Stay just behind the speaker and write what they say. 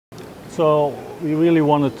So we really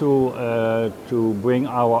wanted to bring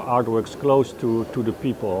our artworks close to the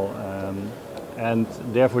people, and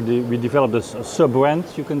therefore we developed a sub-brand,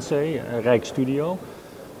 you can say, Rijkstudio,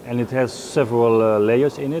 and it has several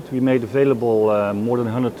layers in it. We made available more than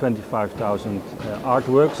 125,000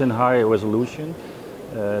 artworks in high resolution.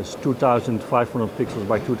 It's 2,500 pixels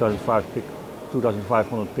by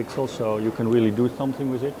 2,500 pixels, so you can really do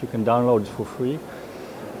something with it. You can download it for free.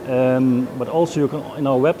 But also you can, in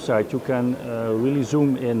our website, you can really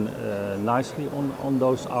zoom in nicely on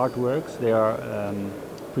those artworks. They are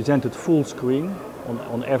presented full screen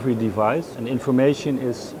on every device, and information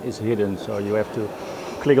is hidden, so you have to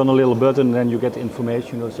click on a little button and then you get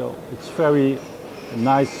information. So it's very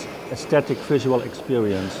nice aesthetic visual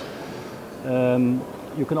experience.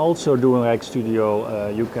 You can also do in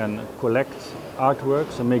Rijkstudio, you can collect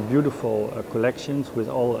artworks and make beautiful collections with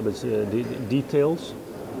all of its details.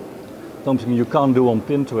 Something you can't do on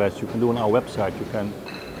Pinterest, you can do on our website. You can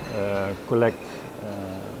collect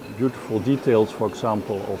beautiful details, for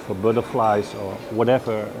example, of butterflies or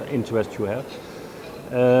whatever interest you have.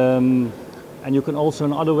 And you can also,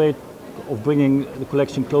 another way of bringing the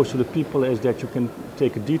collection close to the people is that you can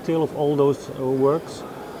take a detail of all those works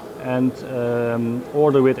and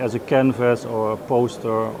order it as a canvas or a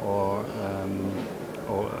poster or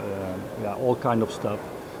yeah, all kind of stuff.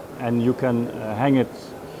 And you can hang it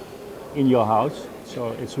in your house,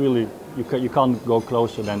 so it's really, you can't go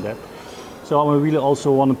closer than that. So I really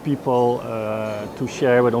also want people to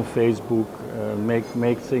share it on Facebook,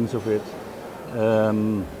 make things of it,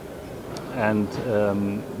 and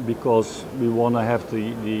because we want to have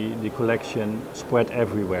the collection spread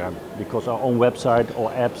everywhere, because our own website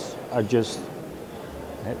or apps are just,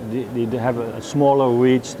 they have a smaller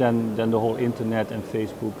reach than the whole internet and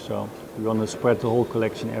Facebook, so we want to spread the whole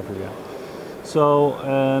collection everywhere. So,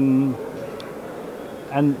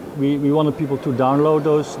 and we wanted people to download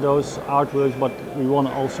those artworks, but we want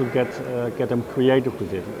to also get them creative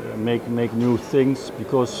with it, make new things,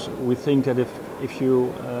 because we think that if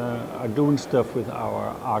you are doing stuff with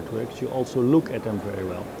our artworks, you also look at them very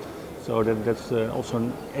well. So that's also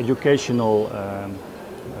an educational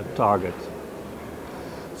target.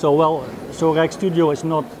 So Rijkstudio is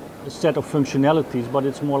not a set of functionalities, but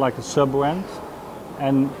it's more like a sub-brand.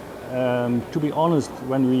 And to be honest,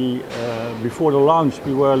 when we before the launch,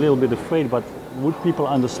 we were a little bit afraid, but would people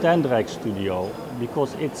understand Rijkstudio?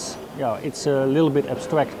 Because it's a little bit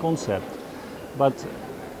abstract concept. But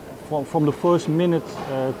from the first minute,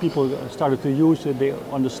 people started to use it, they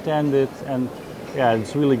understand it, and yeah,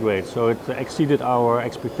 it's really great. So it exceeded our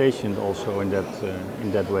expectations also in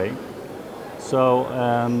that way. So.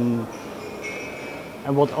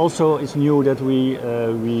 And what also is new, that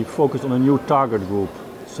we focused on a new target group.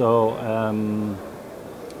 So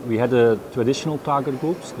we had the traditional target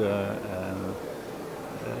groups, the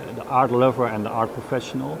art lover and the art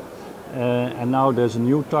professional. And now there's a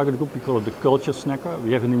new target group, we call it the culture snacker.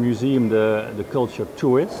 We have in the museum the culture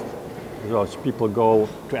tourist. So people go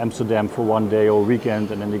to Amsterdam for one day or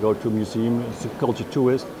weekend and then they go to a museum, it's a culture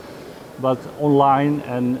tourist. But online,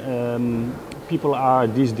 and people are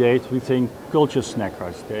these days, we think, culture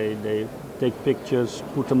snackers. They take pictures,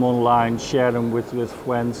 put them online, share them with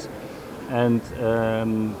friends, and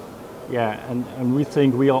yeah, and we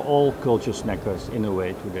think we are all culture snackers in a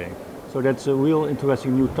way today. So that's a real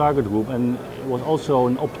interesting new target group, and it was also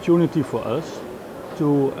an opportunity for us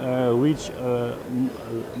to reach a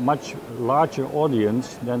much larger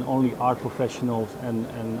audience than only art professionals and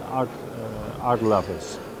art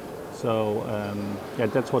lovers. So yeah,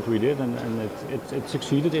 that's what we did, and it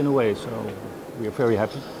succeeded in a way, so we are very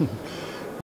happy.